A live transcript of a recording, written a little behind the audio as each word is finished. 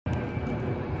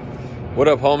What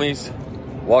up, homies?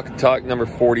 Walk and Talk number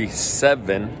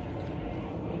 47.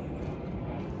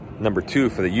 Number 2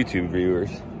 for the YouTube viewers.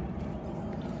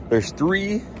 There's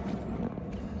 3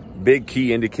 big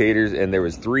key indicators, and there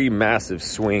was 3 massive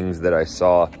swings that I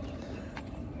saw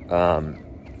in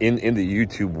the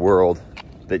YouTube world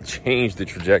that changed the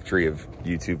trajectory of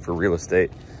YouTube for real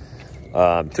estate.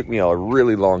 Took me a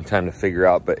really long time to figure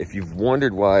out, but if you've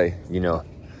wondered why,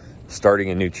 starting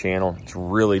a new channel, it's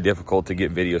really difficult to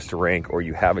get videos to rank, or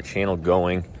you have a channel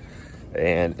going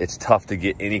and it's tough to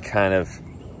get any kind of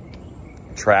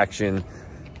traction.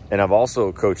 And I've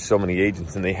also coached so many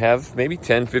agents, and they have maybe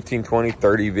 10, 15, 20,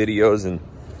 30 videos, and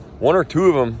 1 or 2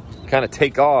 of them kind of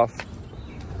take off.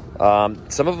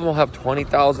 Some of them will have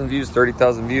 20,000 views,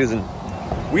 30,000 views, and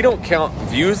we don't count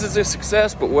views as a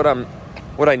success, but what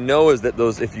I know is that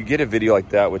if you get a video like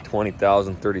that with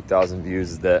 20,000, 30,000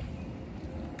 views, is that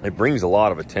it brings a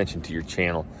lot of attention to your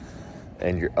channel,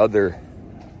 and your other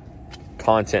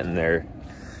content in there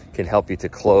can help you to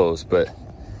close. But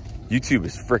YouTube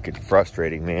is freaking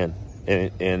frustrating, man.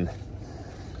 And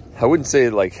I wouldn't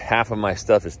say like half of my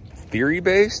stuff is theory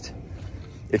based.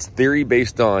 It's theory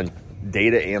based on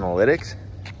data analytics.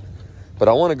 But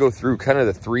I want to go through kind of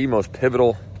the 3 most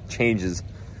pivotal changes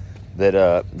that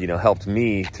helped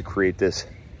me to create this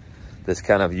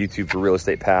kind of YouTube for real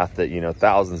estate path that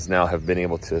thousands now have been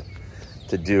able to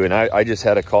do. And I just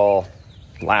had a call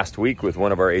last week with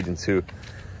one of our agents who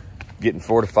getting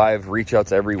 4 to 5 reach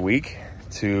outs every week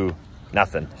to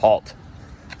nothing, halt,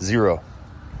 0.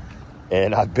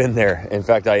 And I've been there. In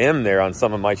fact, I am there on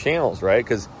some of my channels, right?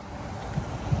 Because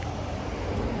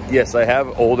yes, I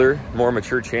have older, more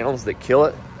mature channels that kill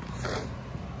it.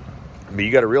 But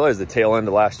you got to realize the tail end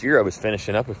of last year, I was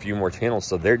finishing up a few more channels,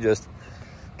 so they're just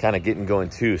kind of getting going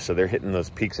too. So they're hitting those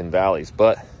peaks and valleys.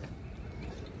 But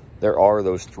there are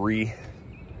those three,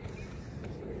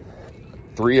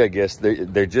 I guess.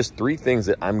 They're just 3 things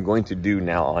that I'm going to do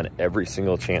now on every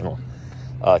single channel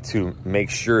to make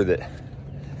sure that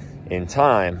in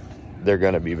time they're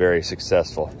going to be very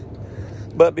successful.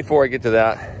 But before I get to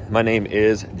that, my name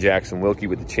is Jackson Wilkie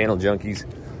with the Channel Junkies.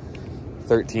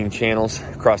 13 channels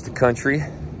across the country.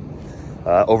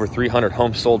 Over 300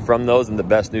 homes sold from those, and the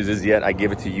best news is yet I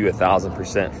give it to you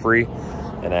 1,000% free,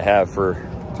 and I have for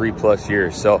 3+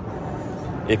 years. So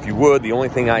if you would, the only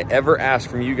thing I ever ask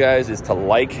from you guys is to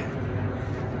like,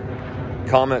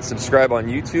 comment, subscribe on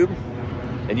YouTube.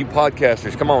 And you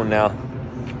podcasters, come on now,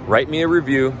 write me a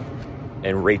review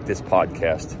and rate this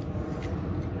podcast.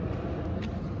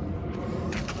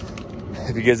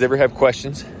 If you guys ever have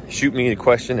questions, shoot me a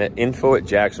question at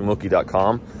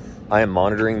info@jacksonwilkie.com. I am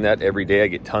monitoring that every day. I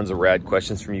get tons of rad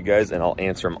questions from you guys, and I'll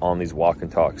answer them on these walk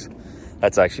and talks.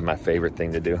 That's actually my favorite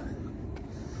thing to do.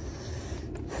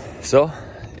 So,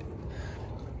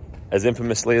 as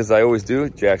infamously as I always do,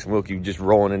 Jackson Wilkie just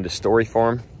rolling into story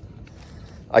form.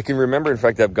 I can remember, in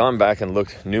fact, I've gone back and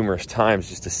looked numerous times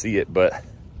just to see it, but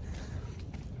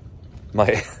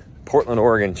my Portland,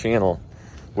 Oregon channel,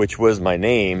 which was my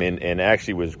name and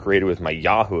actually was created with my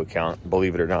Yahoo account,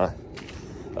 believe it or not,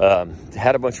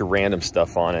 had a bunch of random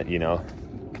stuff on it,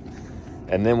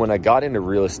 And then when I got into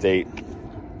real estate,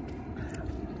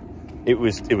 it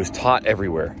was taught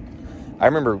everywhere. I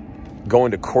remember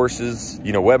going to courses,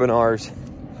 webinars.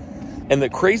 And the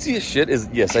craziest shit is,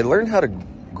 yes, I learned how to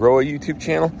grow a YouTube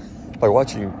channel by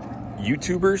watching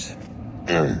YouTubers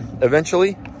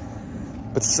eventually.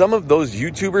 But some of those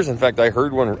YouTubers, in fact, I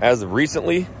heard one as of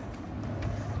recently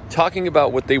talking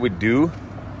about what they would do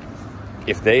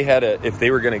if they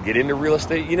were going to get into real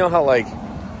estate. You know how like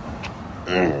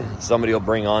somebody will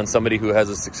bring on somebody who has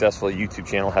a successful YouTube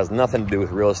channel, has nothing to do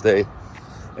with real estate.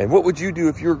 And what would you do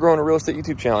if you were growing a real estate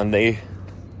YouTube channel? And they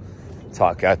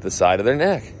talk out the side of their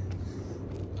neck.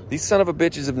 These son of a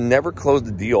bitches have never closed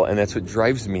a deal, and that's what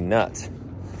drives me nuts.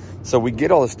 So we get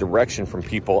all this direction from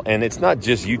people, and it's not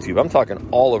just YouTube. I'm talking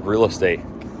all of real estate.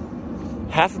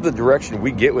 Half of the direction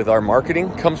we get with our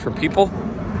marketing comes from people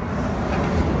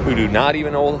who do not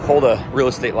even hold a real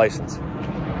estate license.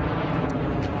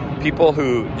 People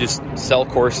who just sell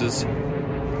courses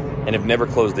and have never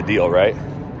closed a deal, right?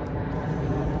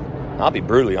 I'll be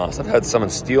brutally honest. I've had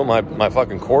someone steal my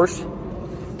fucking course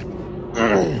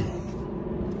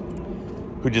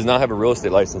who does not have a real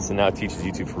estate license and now teaches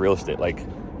YouTube for real estate. Like,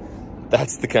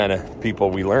 that's the kind of people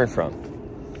we learn from.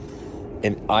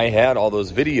 And I had all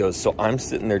those videos, so I'm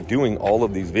sitting there doing all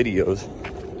of these videos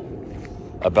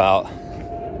about,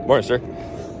 morning, sir,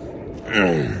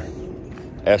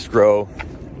 escrow,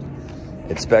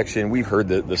 inspection. We've heard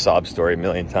the sob story a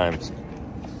million times.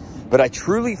 But I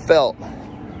truly felt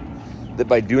that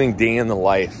by doing day in the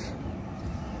life,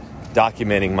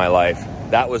 documenting my life,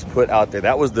 That was put out there.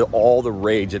 That was all the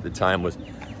rage at the time was,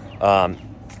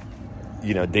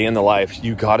 you know, day in the life.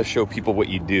 You got to show people what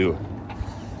you do.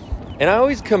 And I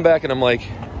always come back and I'm like,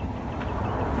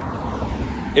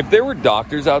 if there were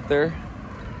doctors out there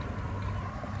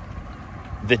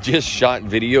that just shot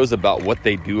videos about what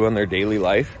they do on their daily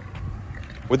life,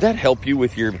 would that help you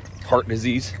with your heart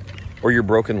disease or your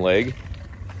broken leg?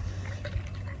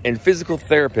 And physical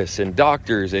therapists and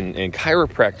doctors and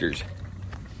chiropractors,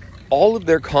 all of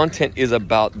their content is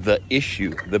about the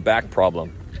issue, the back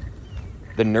problem,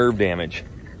 the nerve damage.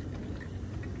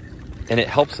 And it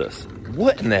helps us.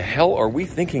 What in the hell are we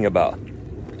thinking about?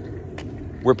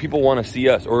 Where people want to see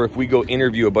us, or if we go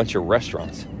interview a bunch of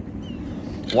restaurants.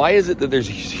 Why is it that there's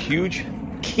a huge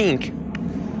kink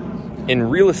in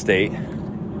real estate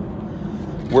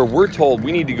where we're told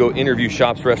we need to go interview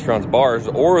shops, restaurants, bars,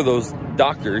 or those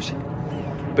doctors,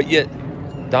 but yet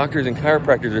doctors and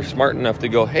chiropractors are smart enough to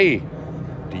go, hey,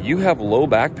 do you have low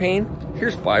back pain?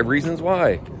 Here's 5 reasons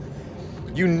why.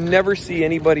 You never see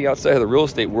anybody outside of the real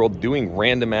estate world doing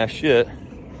random ass shit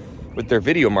with their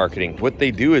video marketing. What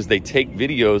they do is they take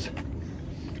videos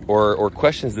or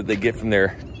questions that they get from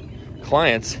their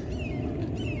clients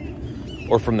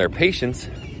or from their patients,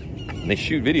 and they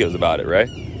shoot videos about it, right?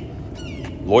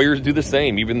 Lawyers do the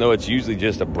same, even though it's usually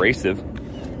just abrasive.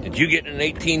 Did you get in an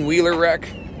 18-wheeler wreck?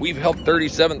 We've helped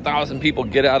 37,000 people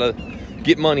get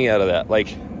money out of that.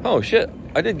 Like, oh shit,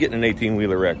 I did get in an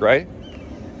 18-wheeler wreck, right?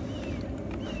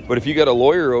 But if you got a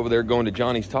lawyer over there going to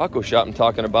Johnny's Taco Shop and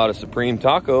talking about a Supreme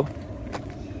Taco,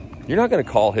 you're not going to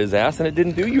call his ass, and it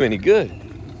didn't do you any good.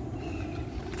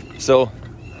 So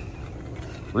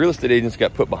real estate agents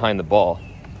got put behind the ball.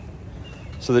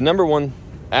 So the number one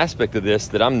aspect of this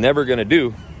that I'm never going to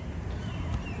do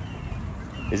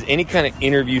is any kind of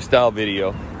interview style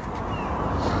video,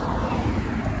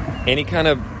 any kind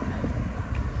of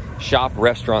shop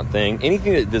restaurant thing,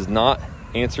 anything that does not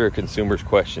answer a consumer's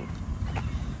question.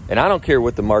 And I don't care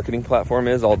what the marketing platform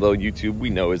is, although YouTube we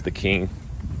know is the king.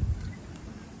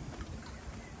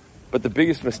 But the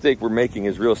biggest mistake we're making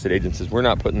as real estate agents is we're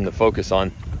not putting the focus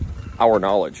on our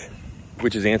knowledge,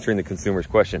 which is answering the consumer's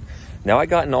question. Now, I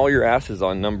got in all your asses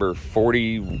on number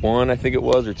 41, I think it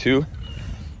was, or 2,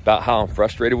 about how I'm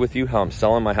frustrated with you, how I'm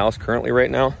selling my house currently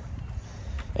right now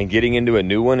and getting into a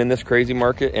new one in this crazy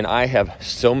market. And I have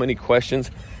so many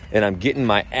questions, and I'm getting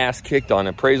my ass kicked on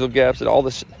appraisal gaps and all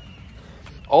this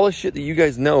shit that you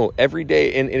guys know every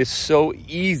day. And it is so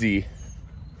easy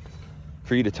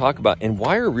for you to talk about. And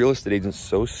why are real estate agents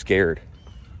so scared?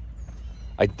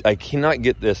 I cannot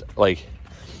get this. Like,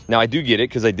 now I do get it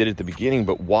because I did it at the beginning,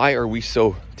 but why are we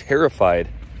so terrified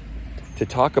to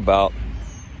talk about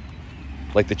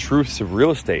like the truths of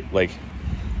real estate, like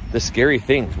the scary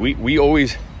things? We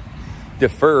always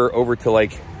defer over to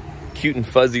like cute and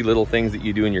fuzzy little things that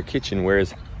you do in your kitchen,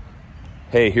 whereas,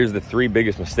 hey, here's the 3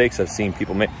 biggest mistakes I've seen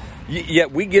people make.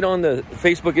 Yet we get on the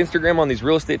Facebook, Instagram, on these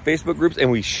real estate Facebook groups, and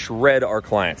we shred our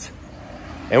clients.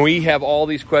 And we have all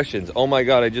these questions. Oh my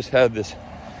God, I just had this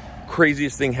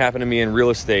craziest thing happen to me in real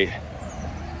estate.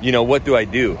 You know, what do I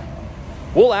do?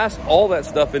 We'll ask all that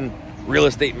stuff in real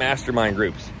estate mastermind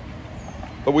groups,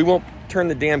 but we won't turn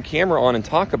the damn camera on and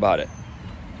talk about it.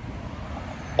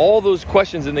 All those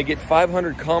questions, and they get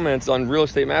 500 comments on real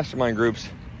estate mastermind groups,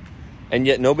 and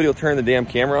yet nobody will turn the damn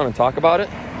camera on and talk about it.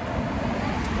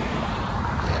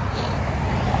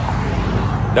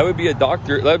 That would be a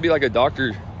doctor. That would be like a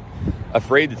doctor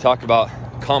afraid to talk about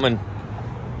common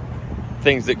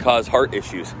things that cause heart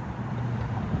issues.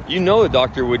 You know, a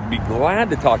doctor would be glad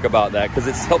to talk about that because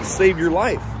it helps save your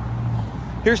life.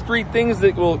 Here's 3 things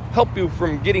that will help you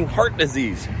from getting heart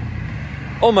disease.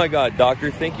 Oh my God, doctor,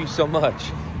 thank you so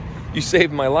much. You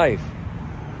saved my life.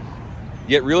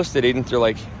 Yet real estate agents are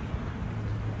like,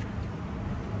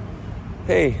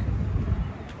 hey,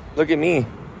 look at me,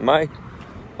 my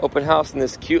open house in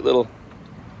this cute little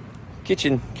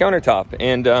kitchen countertop,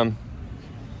 and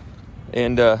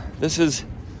this is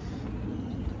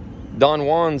Don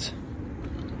Juan's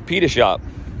pita shop.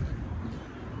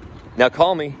 Now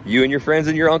call me, you and your friends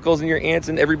and your uncles and your aunts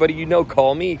and everybody you know,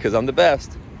 call me because I'm the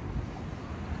best.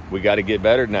 We got to get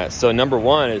better than that. So number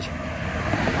 1 is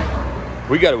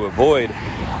we got to avoid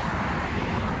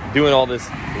doing all this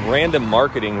random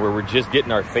marketing where we're just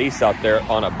getting our face out there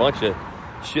on a bunch of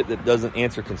shit that doesn't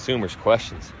answer consumers'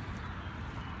 questions.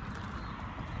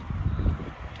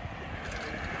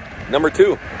 Number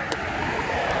 2,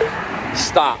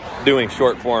 stop doing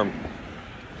short form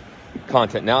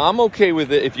content. Now, I'm okay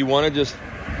with it if you want to just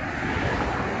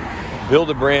build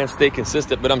a brand, stay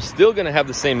consistent, but I'm still going to have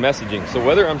the same messaging. So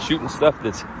whether I'm shooting stuff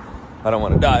that's, I don't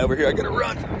want to die over here, I got to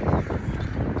run.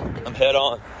 I'm head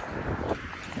on.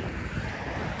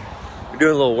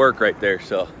 doing a little work right there,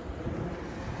 so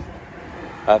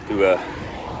I have to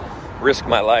risk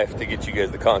my life to get you guys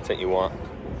the content you want.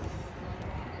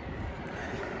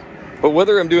 But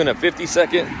whether I'm doing a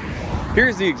 50-second,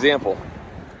 here's the example.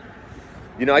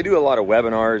 You know, I do a lot of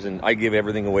webinars and I give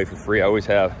everything away for free. I always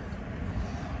have.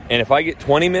 And if I get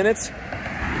 20 minutes,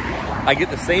 I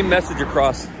get the same message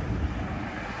across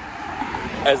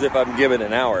as if I'm given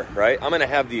an hour, right? I'm gonna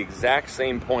have the exact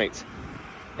same points.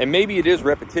 And maybe it is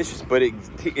repetitious, but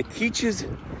it teaches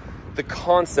the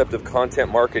concept of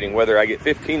content marketing, whether I get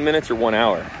 15 minutes or 1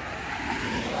 hour.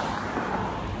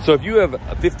 So if you have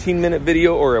a 15-minute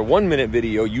video or a 1-minute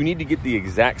video, you need to get the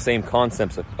exact same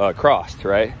concepts across,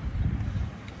 right?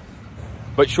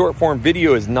 But short form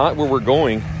video is not where we're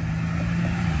going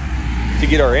to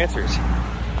get our answers.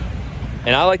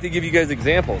 And I like to give you guys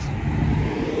examples.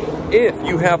 If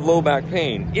you have low back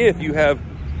pain, if you have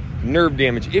nerve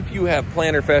damage, if you have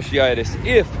plantar fasciitis,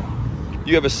 if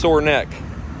you have a sore neck.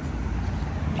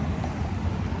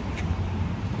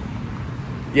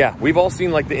 Yeah, we've all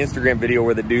seen like the Instagram video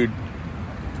where the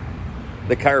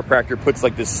chiropractor puts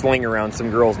like this sling around some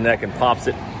girl's neck and pops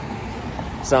it.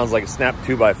 Sounds like a snap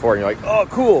 2x4 and you're like, oh,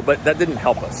 cool, but that didn't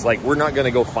help us. Like, we're not gonna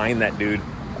go find that dude,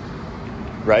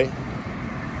 right?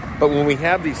 But when we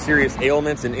have these serious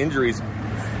ailments and injuries,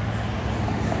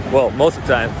 well, most of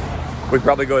the time, we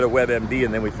probably go to WebMD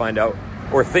and then we find out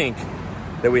or think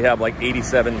that we have like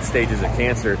 87 stages of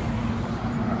cancer.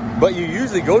 But you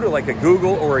usually go to like a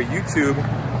Google or a YouTube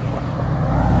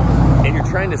and you're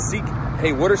trying to seek,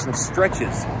 hey, what are some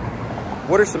stretches?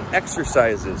 What are some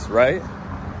exercises, right?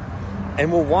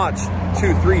 And we'll watch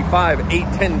 2, 3, 5, 8,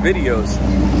 10 videos.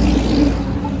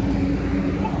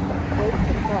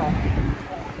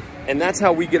 And that's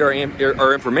how we get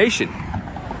our information.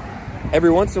 Every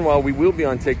once in a while, we will be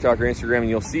on TikTok or Instagram and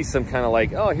you'll see some kind of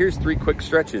like, oh, here's 3 quick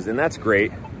stretches. And that's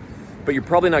great. But you're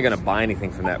probably not going to buy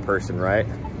anything from that person, right?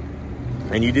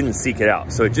 And you didn't seek it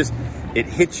out. So it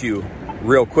hits you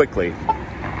real quickly.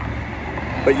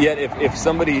 But yet if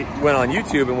somebody went on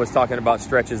YouTube and was talking about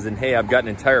stretches and, hey, I've got an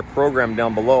entire program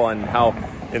down below on how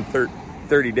in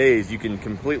 30 days you can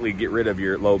completely get rid of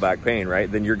your low back pain, right?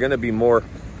 Then you're going to be more,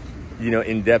 you know,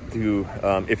 in depth to,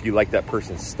 if you like that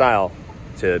person's style,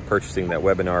 to purchasing that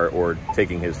webinar or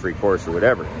taking his free course or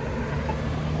whatever.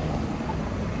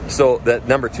 So that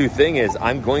number 2 thing is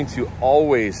I'm going to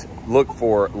always look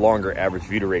for longer average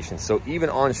view durations. So even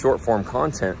on short form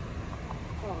content,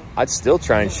 I'd still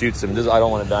try and shoot some, I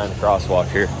don't want to die in the crosswalk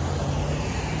here.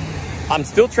 I'm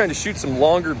still trying to shoot some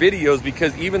longer videos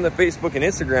because even the Facebook and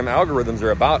Instagram algorithms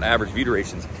are about average view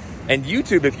durations. And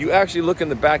YouTube, if you actually look in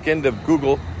the back end of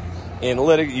Google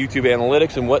Analytics, YouTube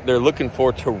Analytics, and what they're looking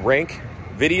for to rank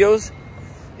videos,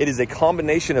 it is a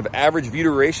combination of average view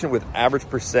duration with average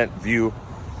percent view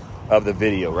of the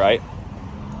video, right?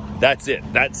 That's it.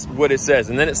 That's what it says.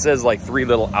 And then it says like 3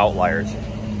 little outliers: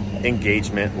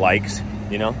 engagement, likes,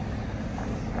 you know.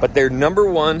 But they're number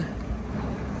 1.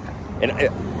 And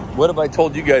what have I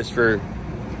told you guys for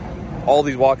all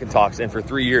these walk and talks and for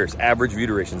 3 years? Average view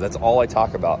durations. That's all I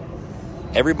talk about.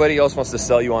 Everybody else wants to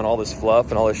sell you on all this fluff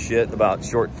and all this shit about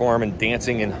short form and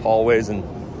dancing in hallways, and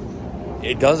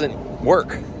it doesn't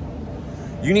work.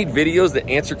 You need videos that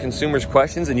answer consumers'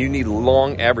 questions, and you need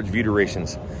long average view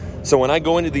durations. So when I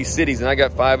go into these cities and I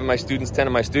got 5 of my students, 10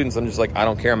 of my students, I'm just like, I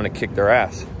don't care, I'm gonna kick their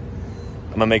ass.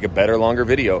 I'm gonna make a better, longer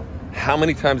video. How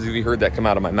many times have you heard that come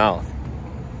out of my mouth?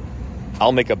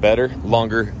 I'll make a better,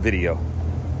 longer video.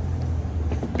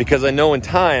 Because I know in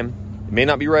time, it may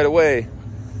not be right away,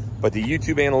 but the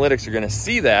YouTube analytics are gonna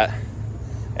see that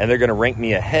and they're gonna rank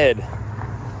me ahead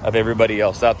of everybody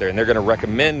else out there, and they're gonna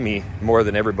recommend me more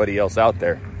than everybody else out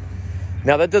there.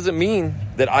 Now, that doesn't mean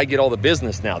that I get all the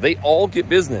business now. They all get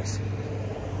business.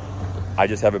 I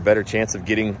just have a better chance of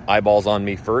getting eyeballs on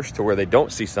me first to where they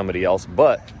don't see somebody else,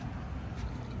 but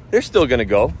they're still gonna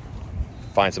go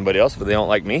find somebody else if they don't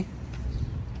like me.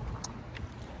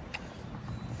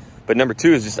 But number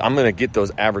 2 is just, I'm gonna get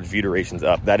those average view durations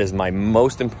up. That is my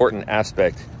most important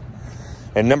aspect.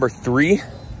 And number 3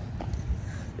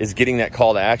 is getting that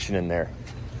call to action in there.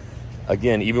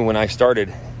 Again, even when I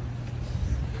started,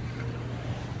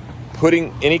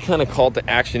 putting any kind of call to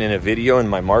action in a video in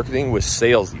my marketing was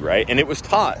salesy, right? And it was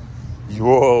taught.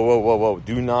 Whoa.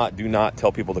 Do not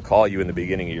tell people to call you in the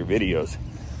beginning of your videos.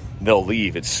 They'll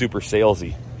leave. It's super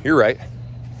salesy. You're right.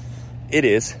 It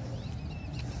is.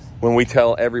 When we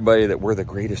tell everybody that we're the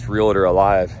greatest realtor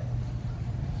alive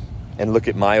and look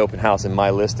at my open house and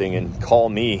my listing and call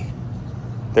me,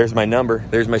 there's my number,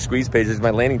 there's my squeeze page, there's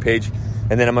my landing page,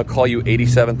 and then I'm gonna call you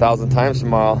 87,000 times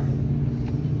tomorrow.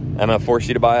 I'm gonna force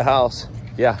you to buy a house.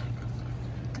 Yeah,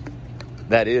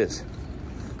 that is.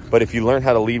 But if you learn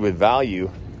how to lead with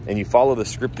value and you follow the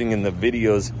scripting and the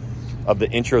videos of the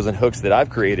intros and hooks that I've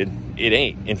created, it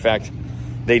ain't. In fact,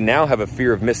 they now have a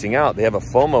fear of missing out. They have a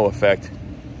FOMO effect.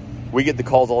 We get the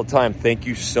calls all the time. Thank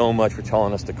you so much for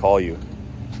telling us to call you.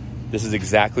 This is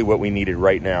exactly what we needed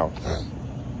right now.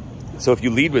 So if you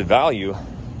lead with value,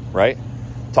 right?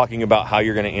 Talking about how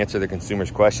you're going to answer the consumer's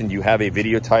question. You have a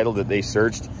video title that they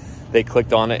searched, they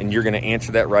clicked on it, and you're going to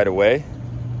answer that right away.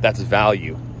 That's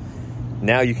value.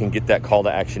 Now you can get that call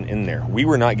to action in there. We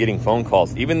were not getting phone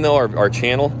calls. Even though our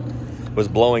channel was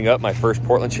blowing up, my first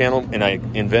Portland channel, and I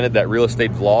invented that real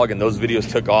estate vlog and those videos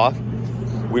took off,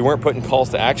 we weren't putting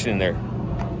calls to action in there.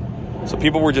 So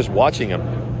people were just watching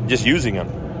them, just using them.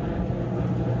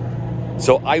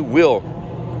 So I will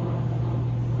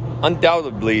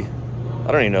undoubtedly,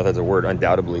 I don't even know if that's a word,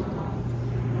 undoubtedly.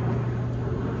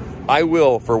 I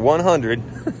will, for 100,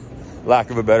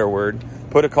 lack of a better word,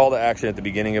 put a call to action at the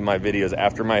beginning of my videos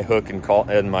after my hook and call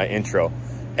and my intro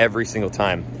every single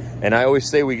time. And I always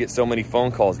say we get so many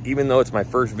phone calls, even though it's my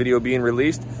first video being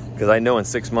released, because I know in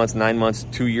 6 months, 9 months,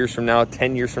 2 years from now,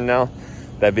 10 years from now,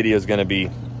 that video is going to be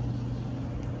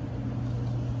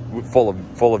full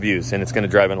of views, and it's going to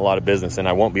drive in a lot of business, and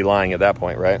I won't be lying at that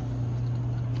point, right?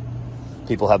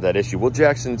 People have that issue. Well,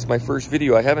 Jackson, it's my first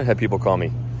video. I haven't had people call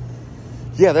me.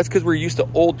 Yeah, that's because we're used to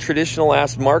old traditional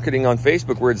ass marketing on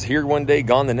Facebook where it's here one day,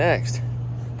 gone the next.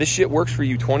 This shit works for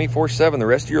you 24/7 the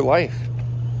rest of your life.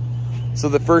 So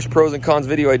the first pros and cons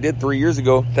video I did 3 years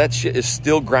ago, that shit is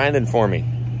still grinding for me.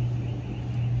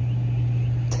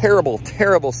 Terrible,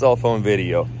 terrible cell phone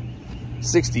video.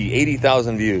 60,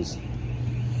 80,000 views.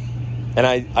 And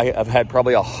I've had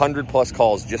probably 100+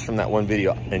 calls just from that one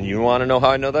video. And you want to know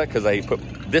how I know that? Because I put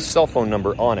this cell phone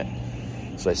number on it.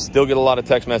 So I still get a lot of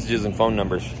text messages and phone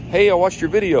numbers. Hey, I watched your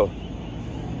video.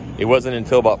 It wasn't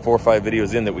until about 4 or 5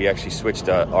 videos in that we actually switched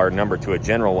our number to a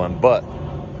general one. But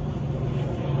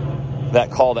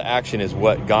that call to action is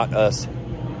what got us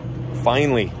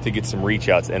finally to get some reach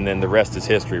outs. And then the rest is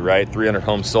history, right? 300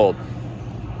 homes sold.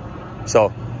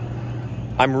 So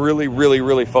I'm really, really,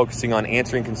 really focusing on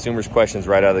answering consumers' questions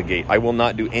right out of the gate. I will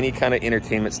not do any kind of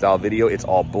entertainment style video. It's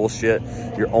all bullshit.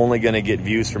 You're only going to get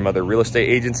views from other real estate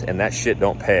agents, and that shit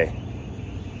don't pay.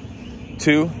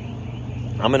 2,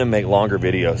 I'm going to make longer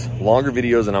videos,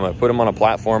 and I'm going to put them on a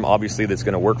platform, obviously, that's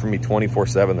going to work for me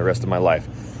 24/7 the rest of my life.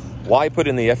 Why put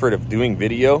in the effort of doing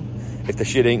video if the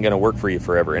shit ain't going to work for you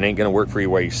forever and ain't going to work for you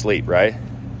while you sleep, right?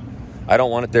 I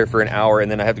don't want it there for an hour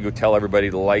and then I have to go tell everybody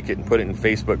to like it and put it in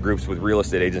Facebook groups with real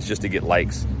estate agents just to get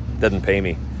likes. Doesn't pay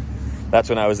me. That's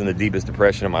when I was in the deepest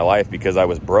depression of my life because I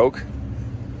was broke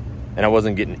and I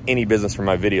wasn't getting any business from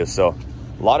my videos. So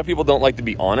a lot of people don't like to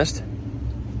be honest.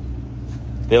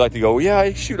 They like to go, well, yeah,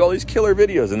 I shoot all these killer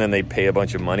videos, and then they pay a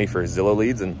bunch of money for Zillow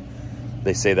leads and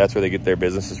they say that's where they get their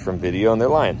businesses from video, and they're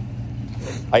lying.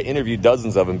 I interviewed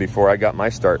dozens of them before I got my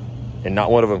start, and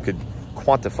not one of them could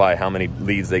quantify how many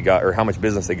leads they got or how much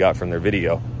business they got from their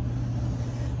video.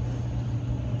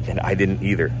 And I didn't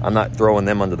either. I'm not throwing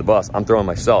them under the bus. I'm throwing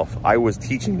myself. I was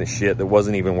teaching the shit that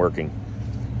wasn't even working.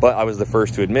 But I was the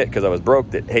first to admit, because I was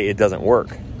broke, that, hey, it doesn't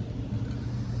work.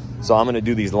 So I'm going to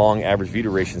do these long average view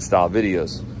duration style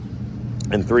videos.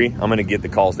 And 3, I'm going to get the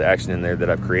calls to action in there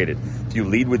that I've created. If you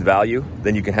lead with value,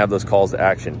 then you can have those calls to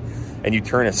action. And you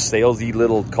turn a salesy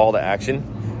little call to action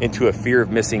into a fear of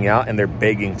missing out, and they're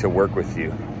begging to work with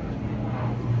you.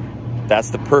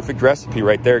 That's the perfect recipe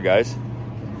right there, guys.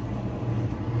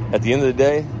 At the end of the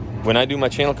day, when I do my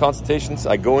channel consultations,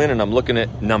 I go in and I'm looking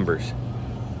at numbers.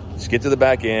 Just get to the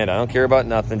back end. I don't care about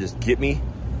nothing. Just get me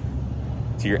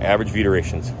to your average view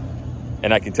durations.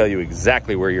 And I can tell you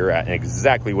exactly where you're at and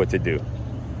exactly what to do.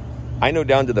 I know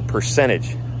down to the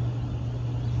percentage.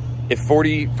 If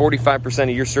 45% of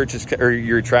your searches or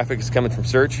your traffic is coming from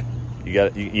search, you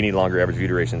need longer average view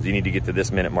durations. You need to get to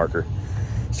this minute marker.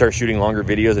 Start shooting longer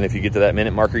videos, and if you get to that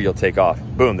minute marker, you'll take off.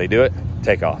 Boom, they do it,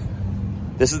 take off.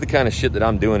 This is the kind of shit that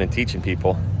I'm doing and teaching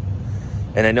people.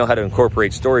 And I know how to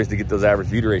incorporate stories to get those average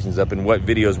view durations up and what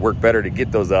videos work better to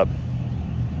get those up.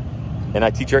 And I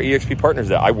teach our EXP partners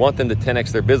that. I want them to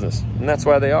 10x their business, and that's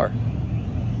why they are.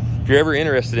 If you're ever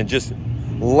interested in just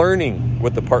learning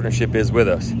what the partnership is with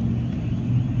us,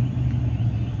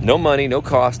 no money, no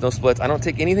cost, no splits. I don't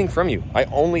take anything from you. I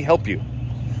only help you.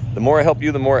 The more I help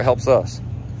you, the more it helps us.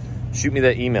 Shoot me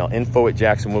that email,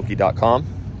 info@jacksonwilkie.com.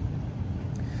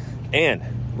 And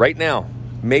right now,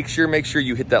 make sure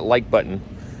you hit that like button.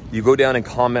 You go down and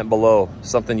comment below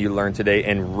something you learned today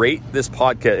and rate this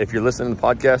podcast. If you're listening to the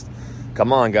podcast,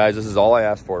 come on, guys. This is all I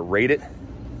ask for. Rate it.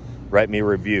 Write me a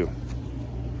review.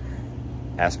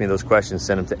 Ask me those questions.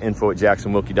 Send them to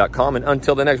info@jacksonwilkie.com. And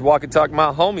until the next Walk and Talk,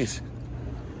 my homies,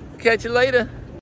 catch you later.